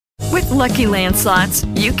Lucky Land Slots,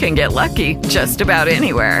 you can get lucky just about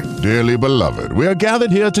anywhere. Dearly beloved, we are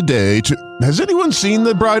gathered here today to... Has anyone seen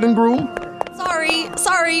the bride and groom?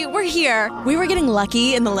 Sorry, we're here. We were getting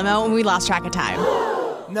lucky in the limo and we lost track of time.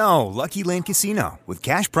 No, Lucky Land Casino, with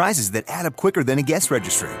cash prizes that add up quicker than a guest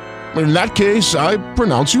registry. In that case, I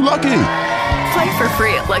pronounce you lucky. Play for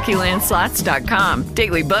free at LuckyLandSlots.com.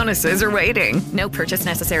 Daily bonuses are waiting. No purchase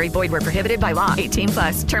necessary. Void where prohibited by law.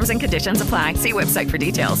 18+. Terms and conditions apply. See website for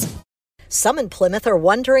details. Some in Plymouth are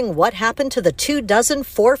wondering what happened to the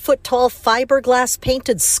 24 4-foot-tall fiberglass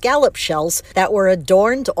painted scallop shells that were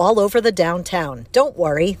adorned all over the downtown. Don't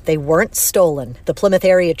worry, they weren't stolen. The Plymouth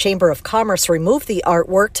Area Chamber of Commerce removed the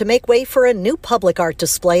artwork to make way for a new public art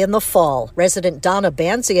display in the fall. Resident Donna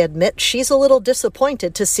Banzi admits she's a little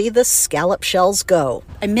disappointed to see the scallop shells go.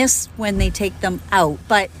 I miss when they take them out,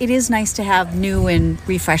 but it is nice to have new and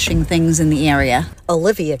refreshing things in the area.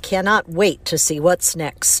 Olivia cannot wait to see what's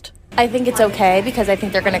next. I think it's okay because I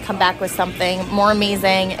think they're going to come back with something more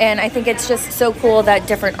amazing. And I think it's just so cool that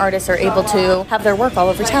different artists are able to have their work all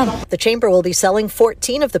over town. The Chamber will be selling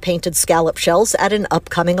 14 of the painted scallop shells at an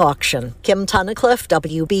upcoming auction. Kim Tunnicliffe,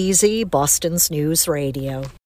 WBZ, Boston's News Radio.